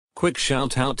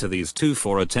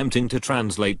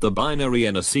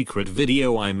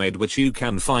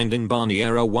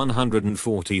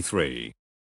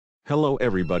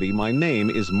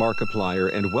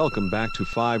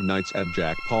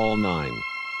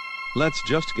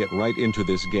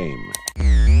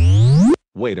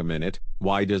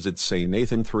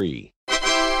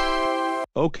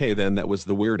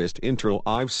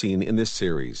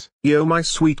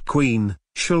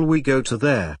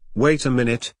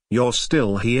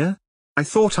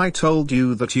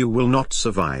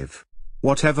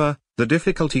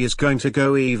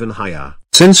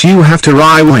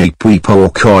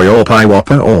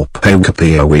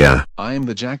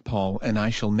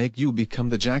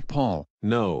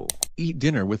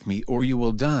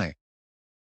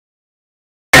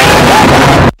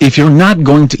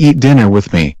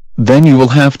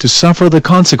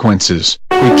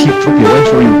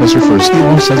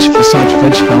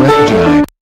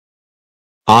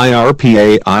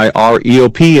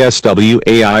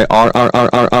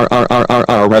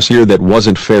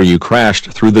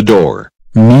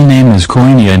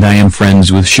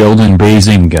golden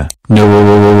Bazinga. No.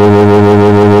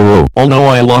 Oh no,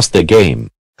 I lost the game.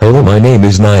 Hello, my name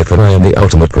is Knife and I am the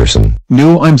ultimate person.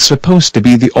 No, I'm supposed to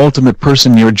be the ultimate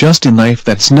person. You're just a knife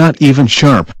that's not even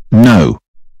sharp. No.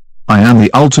 I am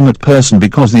the ultimate person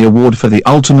because the award for the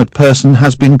ultimate person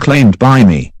has been claimed by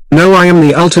me. No, I am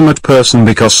the ultimate person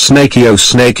because Snakey-o,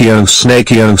 Snakey-o,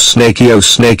 Snakey-o, Snakey-o,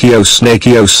 Snakey-o,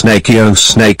 Snakey-o, Snakey-o,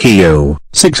 Snakey-o.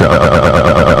 6.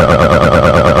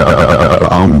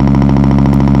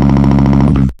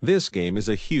 This game is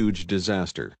a huge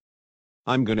disaster.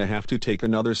 I'm gonna have to take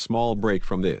another small break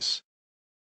from this.